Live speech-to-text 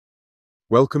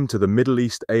Welcome to the Middle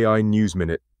East AI News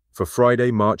Minute for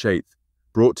Friday, March 8th,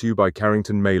 brought to you by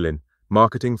Carrington Malin,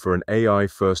 marketing for an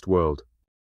AI-first world.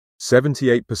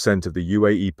 78% of the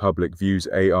UAE public views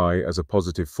AI as a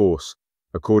positive force,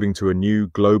 according to a new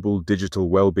Global Digital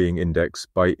Wellbeing Index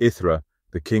by 𝘕𝘰𝘵,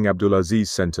 the King Abdulaziz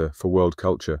Center for World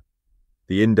Culture.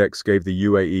 The index gave the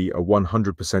UAE a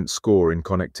 100% score in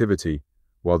connectivity,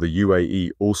 while the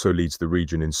UAE also leads the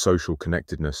region in social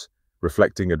connectedness,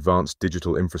 reflecting advanced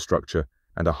digital infrastructure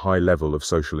and a high level of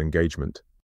social engagement.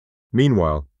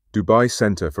 Meanwhile, Dubai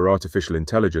Center for Artificial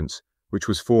Intelligence, which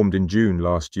was formed in June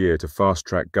last year to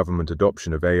fast-track government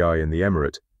adoption of AI in the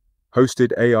Emirate,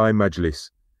 hosted AI Majlis,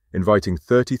 inviting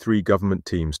 33 government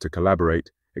teams to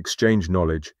collaborate, exchange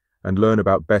knowledge, and learn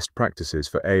about best practices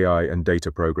for AI and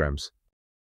data programs.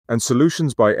 And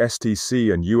solutions by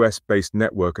STC and US-based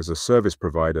network as a service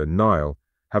provider NIle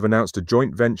have announced a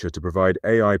joint venture to provide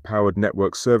AI-powered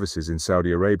network services in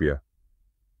Saudi Arabia.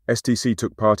 STC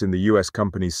took part in the US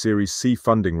company's Series C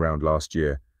funding round last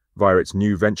year via its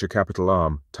new venture capital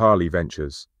arm, 𝘕𝘰𝘵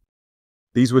Ventures.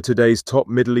 These were today's top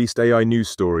Middle East AI news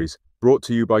stories, brought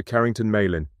to you by Carrington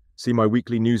Malin. See my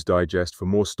weekly news digest for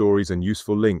more stories and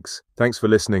useful links. Thanks for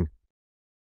listening.